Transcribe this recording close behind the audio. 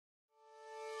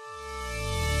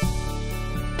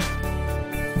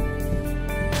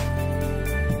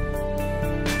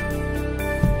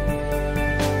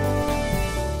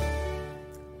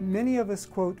Many of us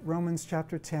quote Romans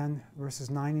chapter 10, verses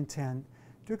 9 and 10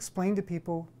 to explain to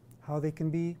people how they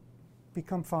can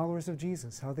become followers of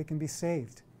Jesus, how they can be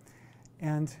saved.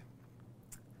 And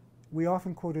we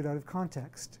often quote it out of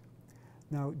context.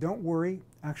 Now, don't worry.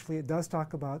 Actually, it does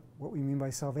talk about what we mean by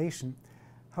salvation.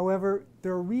 However,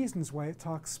 there are reasons why it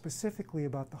talks specifically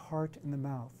about the heart and the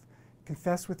mouth.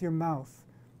 Confess with your mouth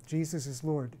Jesus is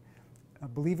Lord.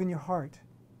 Believe in your heart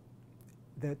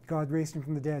that God raised him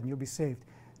from the dead and you'll be saved.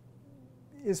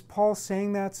 Is Paul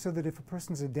saying that so that if a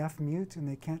person's a deaf mute and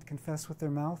they can't confess with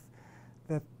their mouth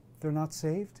that they're not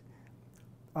saved?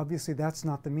 Obviously, that's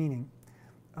not the meaning.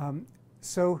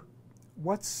 So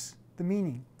what's the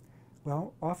meaning?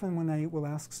 Well, often when I will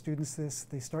ask students this,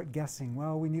 they start guessing.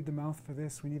 Well, we need the mouth for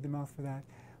this, we need the mouth for that.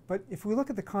 But if we look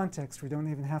at the context, we don't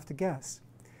even have to guess.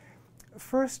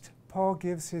 First, Paul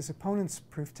gives his opponent's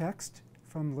proof text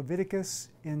from Leviticus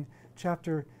in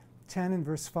chapter 10 and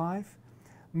verse 5.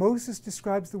 Moses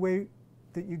describes the way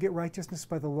that you get righteousness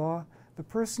by the law. The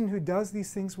person who does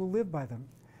these things will live by them.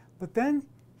 But then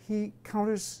he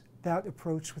counters that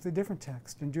approach with a different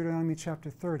text in Deuteronomy chapter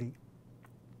 30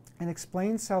 and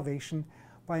explains salvation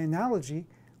by analogy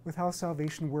with how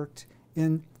salvation worked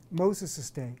in Moses'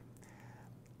 day.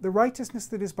 The righteousness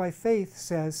that is by faith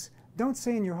says, don't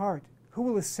say in your heart, who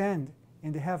will ascend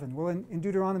into heaven? Well, in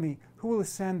Deuteronomy, who will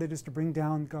ascend, that is to bring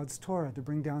down God's Torah, to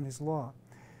bring down his law.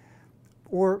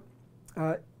 Or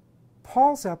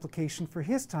Paul's application for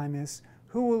his time is,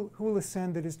 who will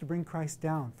ascend, that is to bring Christ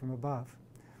down from above.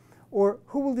 Or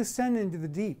who will descend into the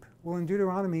deep? Well, in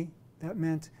Deuteronomy, that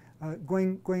meant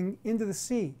going into the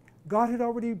sea. God had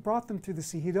already brought them through the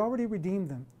sea. He'd already redeemed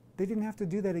them. They didn't have to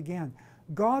do that again.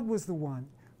 God was the one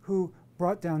who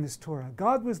brought down his Torah.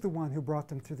 God was the one who brought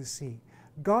them through the sea.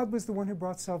 God was the one who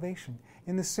brought salvation.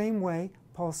 In the same way,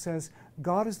 Paul says,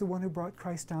 God is the one who brought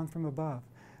Christ down from above.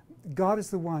 God is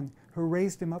the one who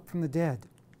raised him up from the dead.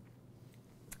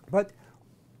 But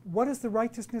what does the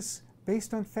righteousness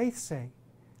based on faith say?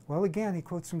 Well, again, he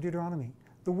quotes from Deuteronomy.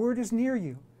 The word is near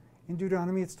you. In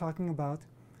Deuteronomy, it's talking about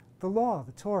the law,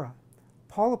 the Torah.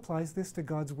 Paul applies this to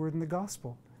God's word in the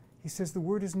gospel. He says the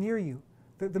word is near you,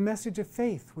 the message of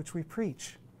faith which we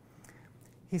preach.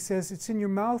 He says it's in your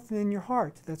mouth and in your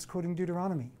heart. That's quoting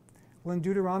Deuteronomy. Well, in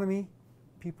Deuteronomy,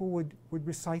 people would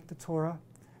recite the Torah,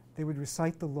 they would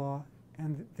recite the law,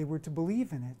 and they were to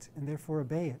believe in it and therefore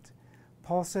obey it.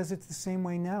 Paul says it's the same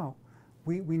way now.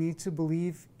 We need to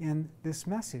believe in this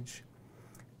message.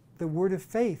 The word of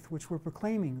faith which we're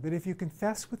proclaiming, that if you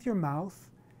confess with your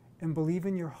mouth and believe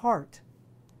in your heart,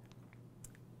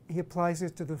 he applies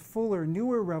it to the fuller,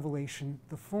 newer revelation,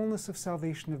 the fullness of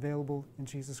salvation available in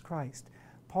Jesus Christ.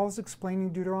 Paul's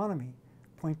explaining Deuteronomy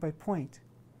point by point.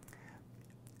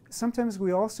 Sometimes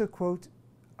we also quote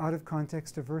out of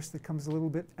context a verse that comes a little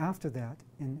bit after that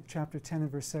in chapter 10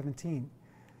 and verse 17.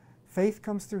 Faith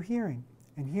comes through hearing,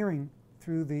 and hearing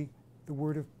through the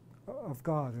word of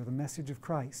God, or the message of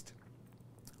Christ.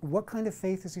 What kind of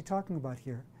faith is he talking about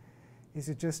here? Is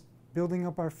it just building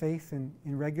up our faith in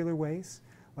regular ways,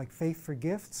 like faith for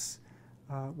gifts?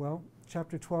 Well,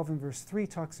 chapter 12 and verse 3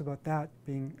 talks about that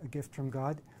being a gift from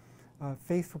God.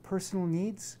 Faith for personal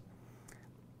needs.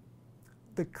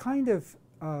 The kind of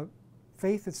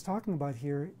faith it's talking about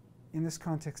here in this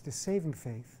context is saving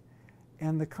faith.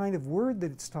 And the kind of word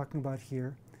that it's talking about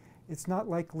here, it's not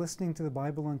like listening to the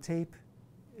Bible on tape,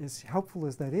 as helpful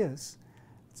as that is.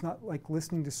 It's not like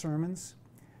listening to sermons.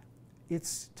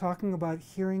 It's talking about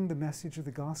hearing the message of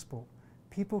the gospel.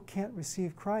 People can't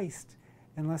receive Christ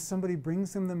unless somebody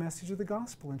brings them the message of the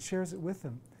gospel and shares it with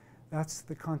them. That's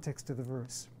the context of the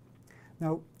verse.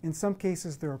 Now, in some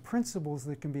cases, there are principles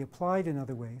that can be applied in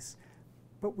other ways,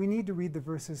 but we need to read the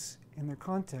verses in their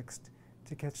context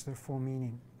to catch their full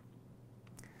meaning.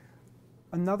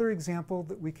 Another example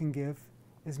that we can give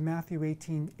is Matthew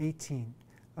 18:18,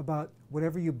 about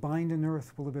whatever you bind on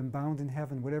earth will have been bound in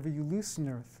heaven, whatever you loose on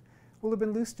earth will have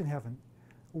been loosed in heaven.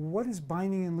 What does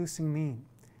binding and loosing mean?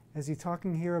 Is he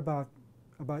talking here about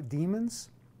demons,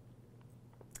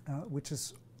 which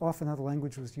is often how the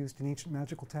language was used in ancient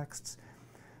magical texts?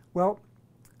 Well,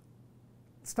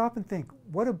 stop and think.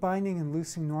 What do binding and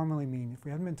loosing normally mean if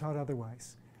we haven't been taught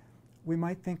otherwise? We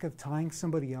might think of tying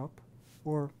somebody up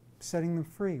or setting them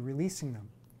free, releasing them,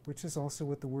 which is also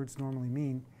what the words normally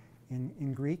mean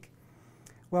in Greek.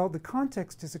 Well, the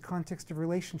context is a context of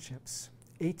relationships.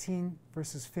 18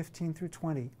 verses 15 through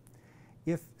 20.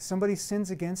 If somebody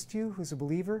sins against you who's a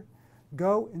believer,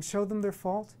 go and show them their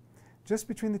fault just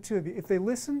between the two of you. If they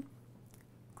listen,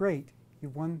 great,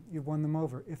 you've won them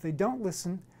over. If they don't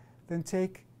listen, then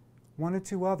take one or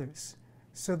two others,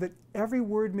 so that every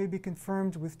word may be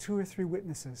confirmed with 2 or 3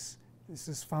 witnesses. This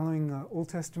is following Old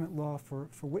Testament law for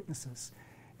witnesses.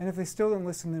 And if they still don't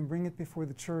listen, then bring it before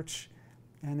the church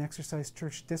and exercise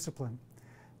church discipline.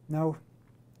 Now,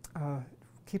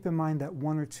 keep in mind that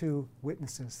 1 or 2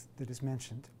 witnesses that is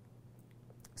mentioned.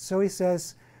 So he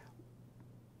says,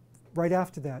 right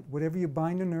after that, whatever you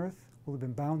bind on earth will have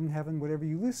been bound in heaven. Whatever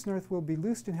you loose on earth will be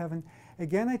loosed in heaven.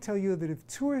 Again, I tell you that if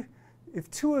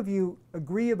two of you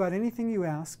agree about anything you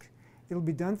ask, it'll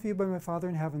be done for you by my Father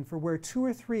in heaven. For where 2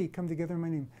 or 3 come together in my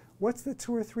name. What's the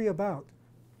 2 or 3 about?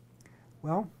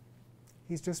 Well,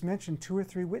 he's just mentioned 2 or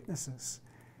 3 witnesses.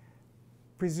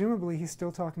 Presumably, he's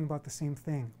still talking about the same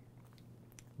thing.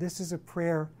 This is a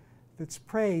prayer that's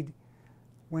prayed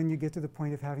when you get to the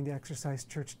point of having to exercise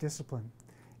church discipline.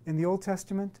 In the Old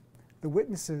Testament, the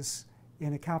witnesses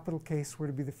in a capital case were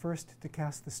to be the first to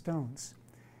cast the stones.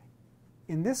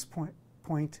 In this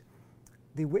point,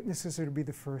 the witnesses are to be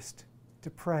the first to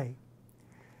pray.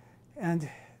 And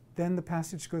then the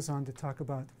passage goes on to talk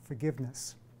about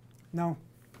forgiveness. Now,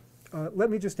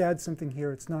 let me just add something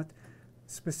here. It's not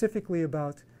specifically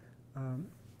about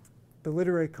the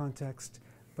literary context,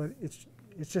 but it's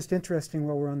just interesting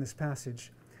while we're on this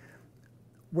passage.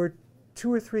 Where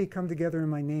 2 or 3 come together in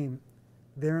my name,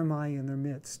 there am I in their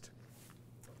midst.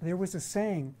 There was a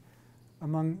saying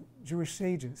among Jewish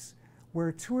sages,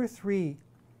 where 2 or 3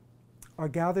 are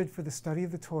gathered for the study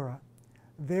of the Torah,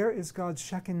 there is God's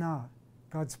Shekinah,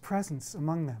 God's presence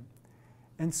among them.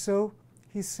 And so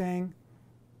he's saying,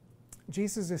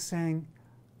 Jesus is saying,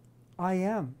 I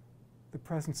am the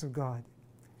presence of God.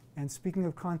 And speaking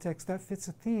of context, that fits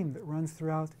a theme that runs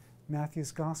throughout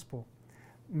Matthew's Gospel.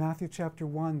 Matthew chapter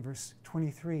 1, verse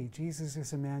 23, Jesus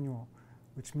is Emmanuel,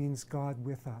 which means God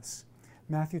with us.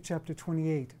 Matthew chapter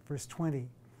 28, verse 20,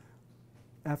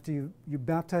 after you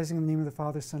baptizing in the name of the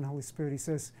Father, Son, and Holy Spirit, he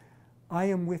says, I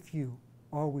am with you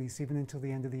always, even until the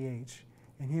end of the age.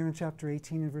 And here in chapter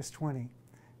 18 and verse 20,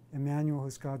 Emmanuel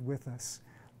is God with us.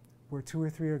 Where 2 or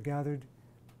 3 are gathered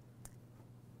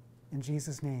in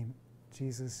Jesus' name,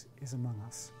 Jesus is among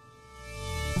us.